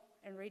renewal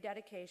and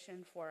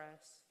rededication for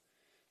us,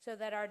 so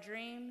that our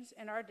dreams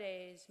and our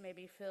days may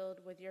be filled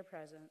with your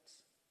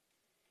presence.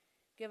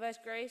 Give us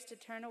grace to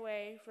turn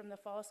away from the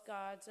false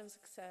gods of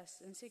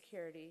success and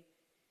security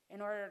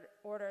in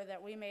order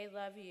that we may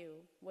love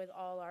you with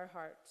all our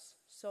hearts,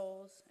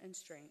 souls, and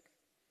strength.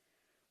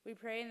 We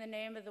pray in the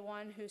name of the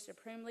one who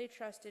supremely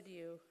trusted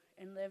you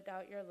and lived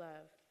out your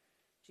love,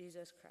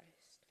 Jesus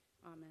Christ.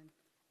 Amen.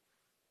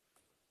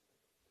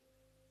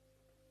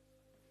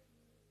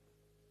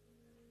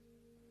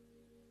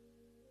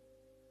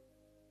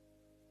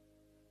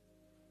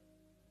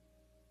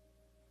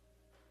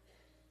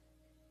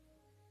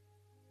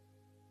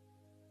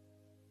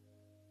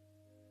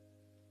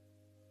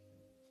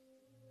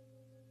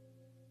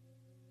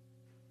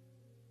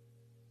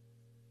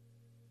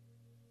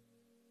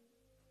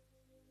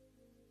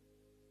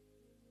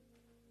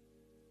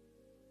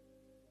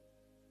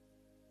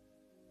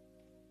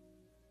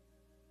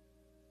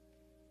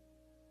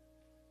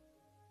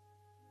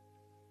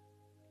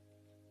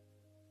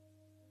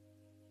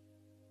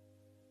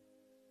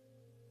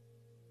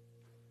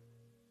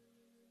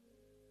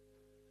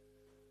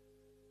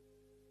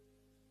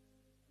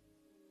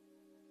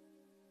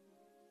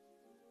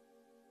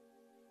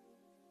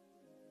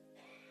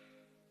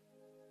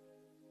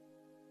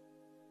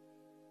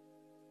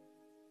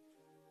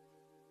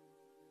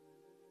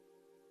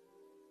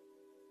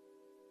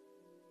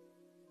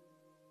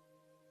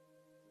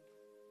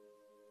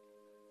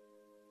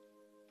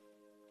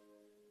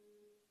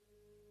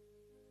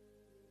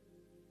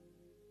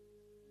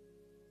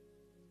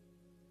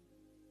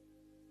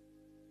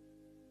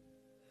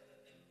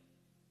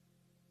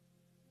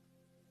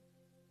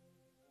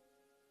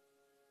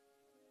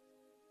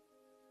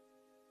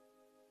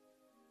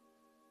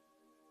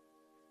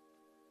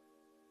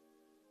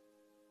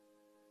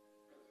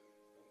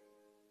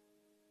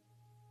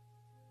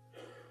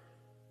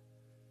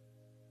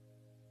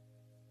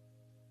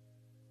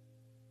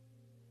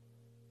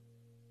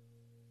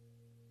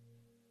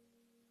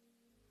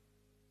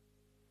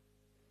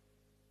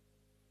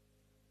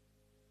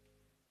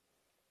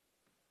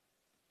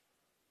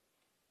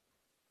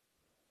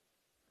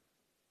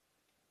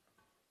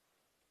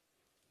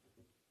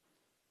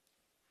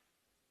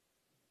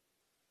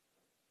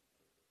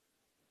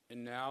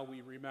 And now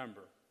we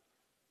remember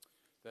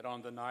that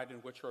on the night in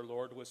which our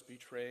Lord was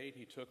betrayed,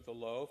 he took the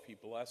loaf, he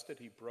blessed it,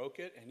 he broke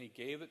it, and he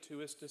gave it to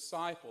his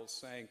disciples,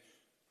 saying,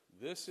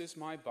 "This is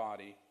my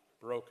body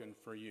broken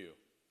for you.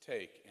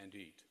 Take and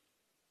eat."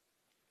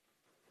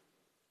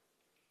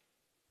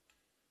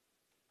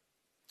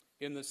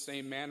 In the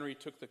same manner, he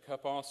took the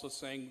cup also,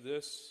 saying,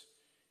 "This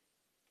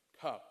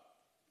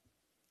cup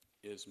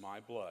is my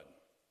blood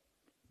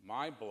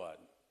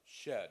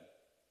shed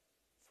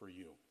for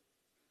you.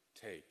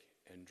 Take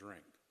and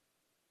drink."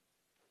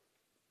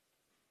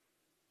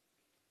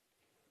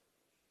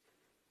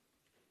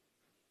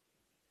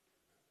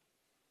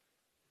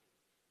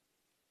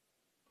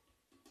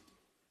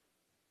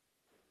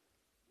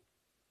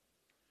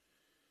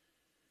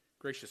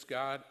 Gracious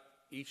God,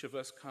 each of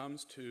us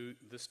comes to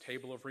this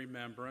table of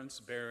remembrance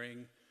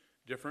bearing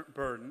different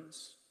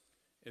burdens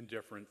and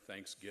different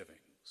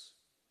thanksgivings.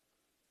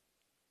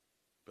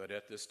 But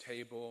at this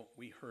table,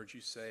 we heard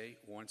you say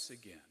once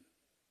again,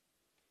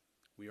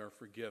 we are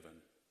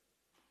forgiven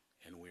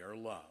and we are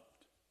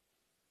loved,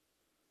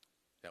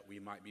 that we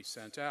might be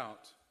sent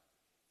out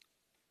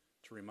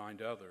to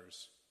remind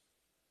others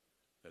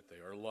that they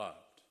are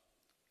loved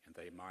and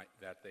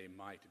that they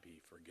might be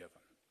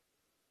forgiven.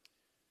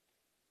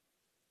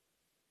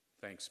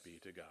 Thanks be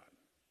to God.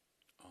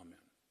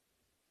 Amen.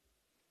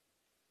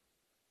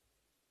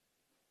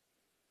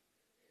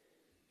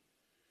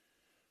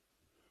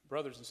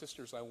 Brothers and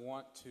sisters, I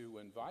want to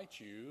invite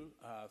you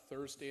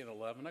Thursday at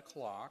 11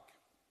 o'clock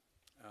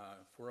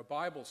for a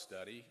Bible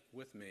study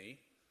with me.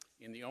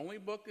 And the only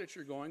book that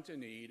you're going to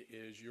need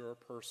is your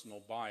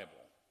personal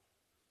Bible.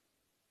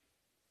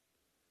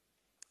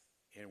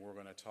 And we're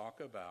going to talk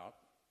about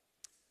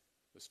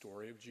the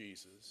story of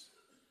Jesus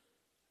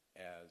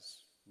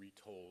as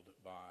retold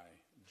by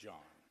John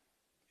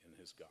in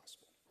his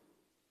gospel.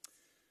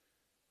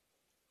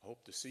 I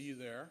hope to see you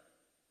there,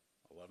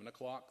 11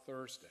 o'clock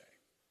Thursday.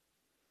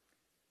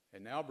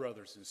 And now,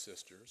 brothers and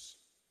sisters,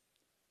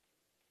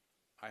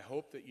 I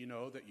hope that you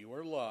know that you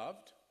are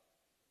loved,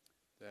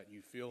 that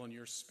you feel in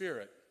your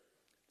spirit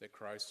that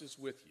Christ is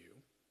with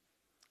you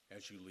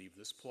as you leave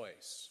this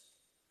place.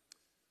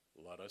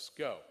 Let us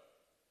go.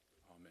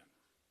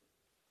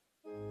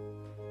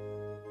 Amen.